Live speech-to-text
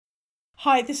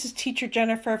Hi, this is Teacher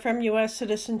Jennifer from U.S.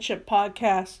 Citizenship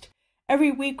Podcast. Every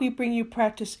week we bring you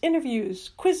practice interviews,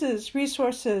 quizzes,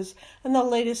 resources, and the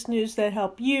latest news that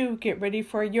help you get ready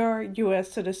for your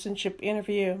U.S. citizenship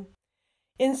interview.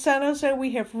 In San Jose,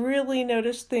 we have really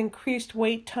noticed the increased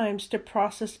wait times to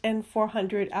process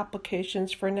N-400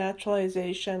 applications for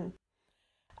naturalization.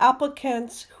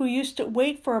 Applicants who used to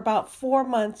wait for about 4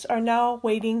 months are now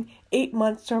waiting 8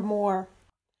 months or more.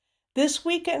 This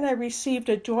weekend, I received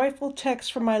a joyful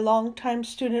text from my longtime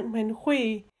student, Min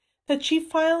Hui, that she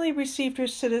finally received her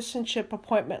citizenship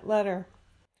appointment letter.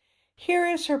 Here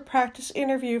is her practice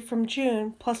interview from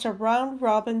June, plus a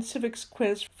round-robin civics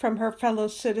quiz from her fellow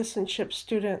citizenship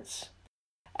students.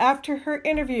 After her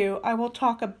interview, I will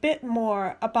talk a bit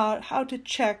more about how to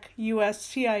check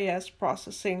USCIS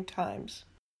Processing Times.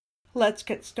 Let's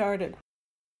get started.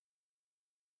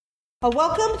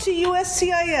 Welcome to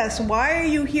USCIS. Why are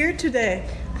you here today?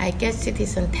 I get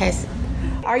citizen test.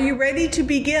 Are you ready to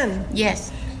begin?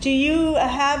 Yes. Do you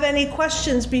have any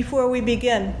questions before we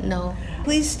begin? No.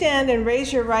 Please stand and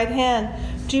raise your right hand.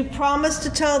 Do you promise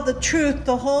to tell the truth,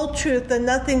 the whole truth, and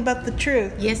nothing but the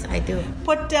truth? Yes, I do.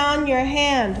 Put down your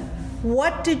hand.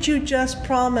 What did you just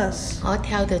promise? I'll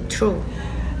tell the truth.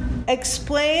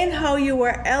 Explain how you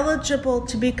were eligible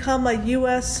to become a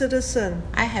U.S. citizen.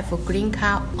 I have a green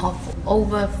card of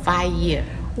over 5 years.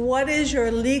 What is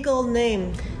your legal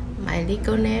name? My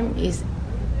legal name is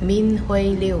Min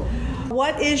Hui Liu.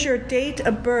 What is your date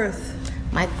of birth?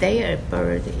 My date of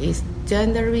birth is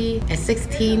January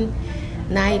 16,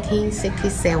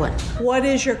 1967. What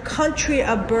is your country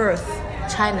of birth?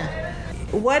 China.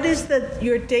 What is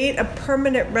your date of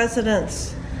permanent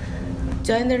residence?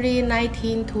 January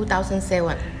 19,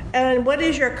 2007. And what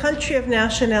is your country of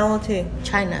nationality?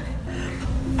 China.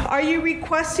 Are you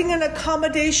requesting an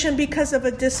accommodation because of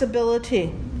a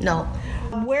disability? No.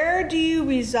 Where do you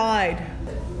reside?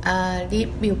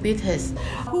 Live with.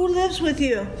 Who lives with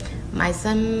you? My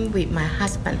son with my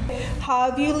husband.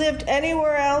 Have you lived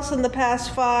anywhere else in the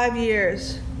past 5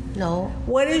 years? No.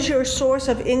 What is your source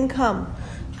of income?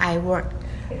 I work.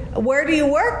 Where do you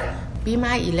work? Be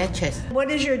my electric. What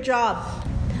is your job?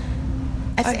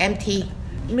 SMT.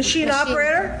 Machine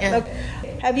operator? Yeah.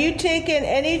 Okay. Have you taken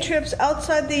any trips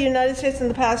outside the United States in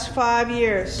the past 5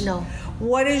 years? No.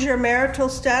 What is your marital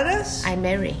status? I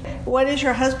marry. What is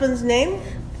your husband's name?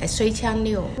 Sui Chang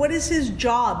Liu. What is his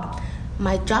job?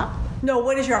 My job? No,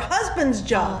 what is your husband's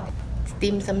job?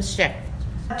 Dim sum chef.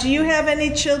 Do you have any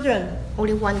children?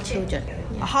 Only one children.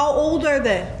 Yeah. How old are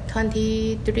they?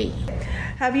 23.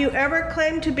 Have you ever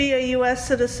claimed to be a U.S.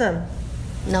 citizen?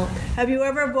 No. Have you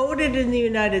ever voted in the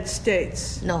United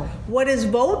States? No. What is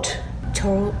vote?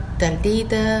 Choose the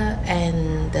leader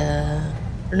and the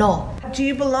law. Do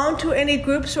you belong to any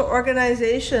groups or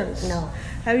organizations? No.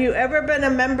 Have you ever been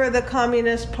a member of the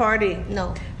Communist Party?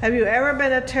 No. Have you ever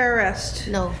been a terrorist?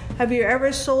 No. Have you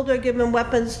ever sold or given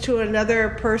weapons to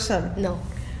another person? No.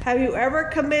 Have you ever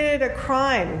committed a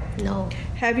crime? No.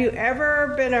 Have you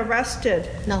ever been arrested?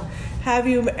 No. Have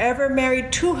you ever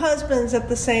married 2 husbands at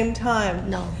the same time?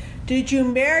 No. Did you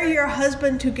marry your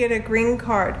husband to get a green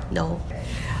card? No.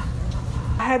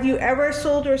 Have you ever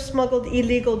sold or smuggled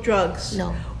illegal drugs?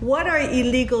 No. What are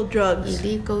illegal drugs?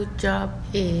 Illegal drug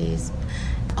is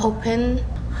open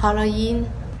heroin.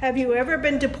 Have you ever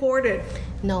been deported?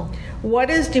 No.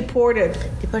 What is deported?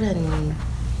 Deported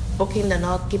booking the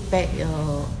law, get back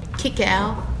kick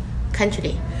out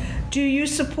country. Do you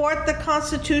support the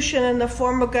Constitution and the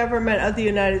form of government of the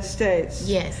United States?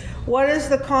 Yes. What is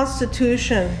the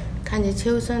Constitution?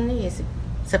 Constitution is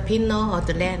subpoena of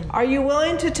the land. Are you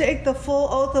willing to take the full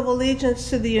oath of allegiance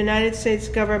to the United States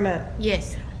government?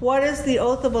 Yes. What is the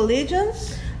oath of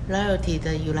allegiance? Loyalty to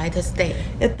the United States.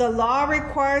 If the law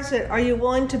requires it, are you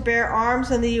willing to bear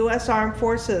arms in the U.S. Armed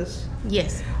Forces?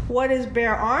 Yes. What is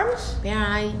bear arms? When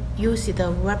I use the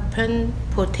weapon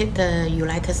protect the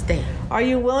United States. Are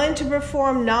you willing to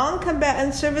perform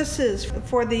non-combatant services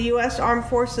for the U.S. Armed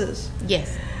Forces?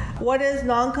 Yes. What is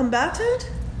non-combatant?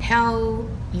 Help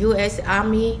U.S.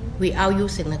 Army without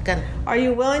using a gun. Are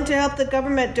you willing to help the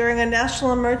government during a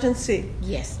national emergency?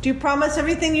 Yes. Do you promise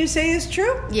everything you say is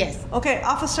true? Yes. Okay,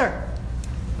 officer.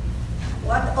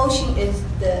 What ocean is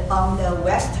on the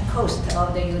west coast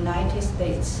of the United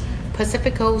States?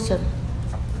 Pacific Ocean.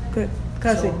 Good.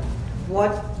 Kazi.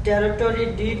 What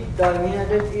territory did the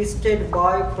United States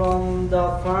buy from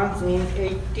the France in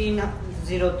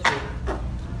 1803?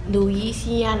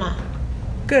 Louisiana.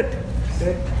 Good.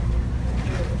 Good.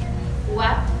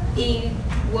 What is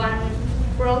one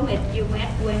promise you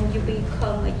make when you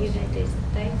become a United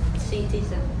States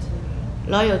citizen?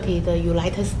 Loyalty to the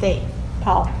United States.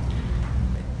 Paul.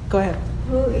 Go ahead.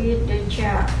 Who is the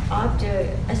chair of the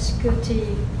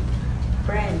executive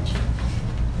branch?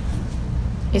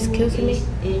 Excuse Who me? is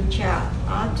in charge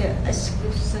of the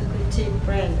executive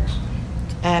branch?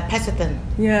 President.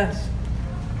 Yes.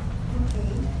 Okay.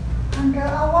 Under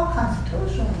our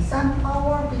Constitution, some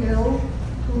power belong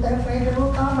to the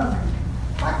federal government.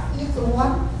 What is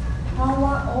one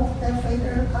power of the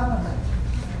federal government?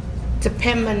 To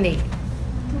pay money.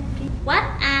 What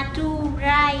are two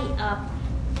rights of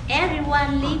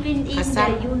everyone living in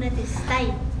the United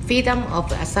States? Freedom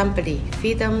of assembly,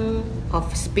 freedom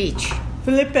of speech.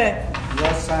 Felipe.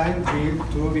 What signed bill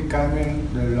to becoming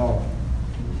the law?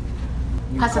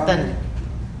 President.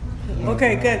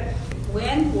 Okay, good.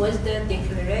 When was the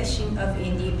Declaration of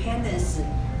Independence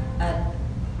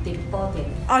adopted?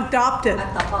 Adopted.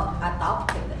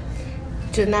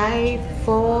 July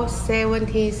 4,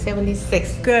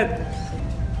 1776. Good.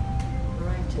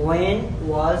 When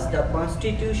was the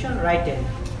Constitution written?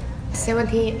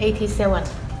 1787.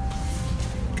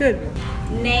 Good.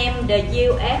 Name the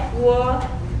U.S. war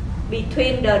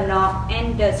between the North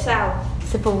and the South.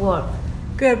 Civil War.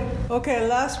 Good. Okay,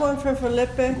 last one for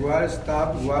Felipe. What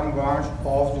stopped one branch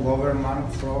of the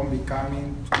government from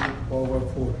becoming too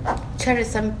powerful?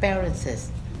 Checks and balances.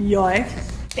 Yoy.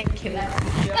 Thank you. You pass?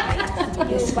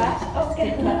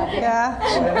 Okay. Yeah.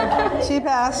 She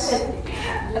passed.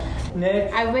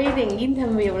 Next. I'm waiting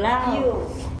interview now.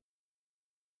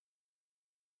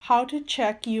 How to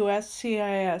check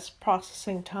USCIS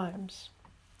processing times.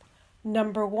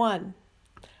 Number 1.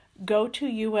 Go to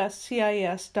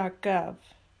USCIS.gov.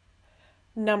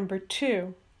 Number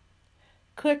 2.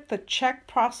 Click the Check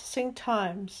Processing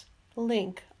Times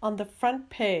link on the front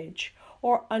page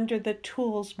or under the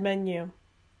Tools menu.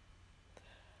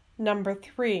 Number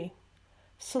 3.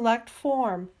 Select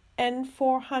Form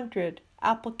N400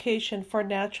 Application for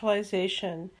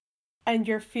Naturalization and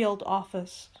your field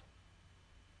office.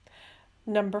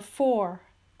 Number 4.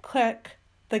 Click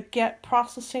the Get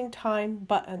Processing Time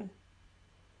button.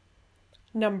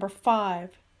 Number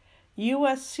 5.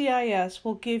 USCIS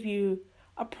will give you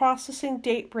a processing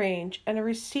date range and a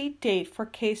receipt date for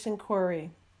case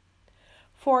inquiry.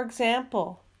 For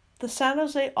example, the San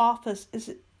Jose office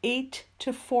is 8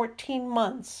 to 14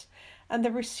 months, and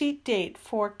the receipt date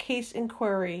for case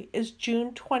inquiry is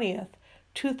June 20th,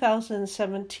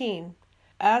 2017,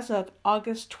 as of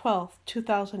August 12th,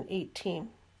 2018.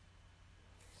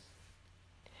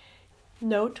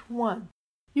 Note 1.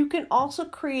 You can also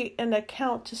create an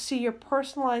account to see your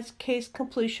personalized case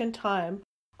completion time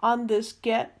on this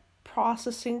Get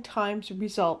Processing Times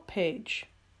result page.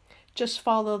 Just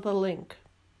follow the link.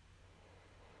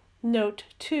 Note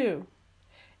 2.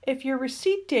 If your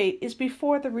receipt date is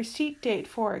before the receipt date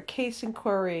for a case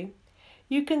inquiry,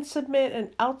 you can submit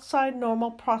an outside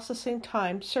normal processing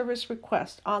time service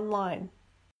request online.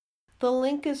 The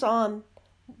link is on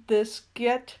this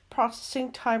Get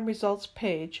Processing Time Results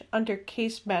page under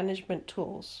Case Management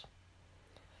Tools.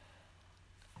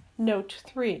 Note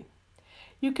 3.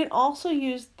 You can also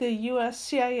use the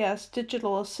USCIS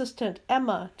Digital Assistant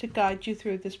Emma to guide you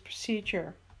through this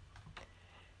procedure.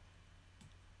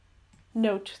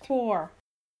 Note 4.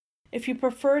 If you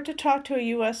prefer to talk to a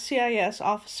USCIS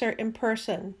officer in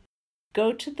person,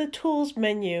 go to the Tools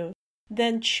menu,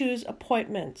 then choose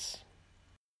Appointments.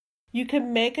 You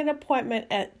can make an appointment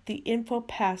at the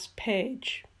InfoPass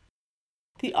page.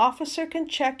 The officer can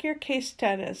check your case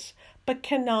status, but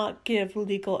cannot give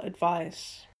legal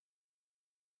advice.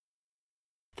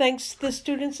 Thanks to the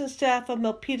students and staff of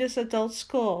Milpitas Adult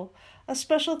School. A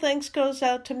special thanks goes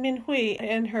out to Min Hui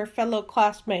and her fellow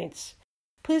classmates.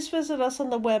 Please visit us on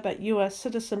the web at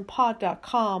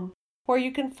uscitizenpod.com, where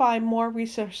you can find more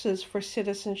resources for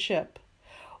citizenship.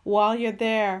 While you're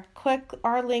there, click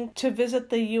our link to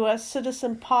visit the US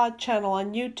Citizen Pod channel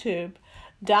on YouTube,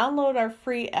 download our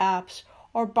free apps,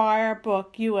 or buy our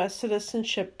book, US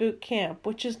Citizenship Bootcamp,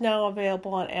 which is now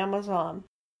available on Amazon.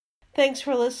 Thanks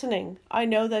for listening. I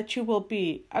know that you will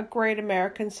be a great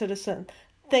American citizen.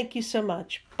 Thank you so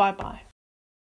much. Bye-bye.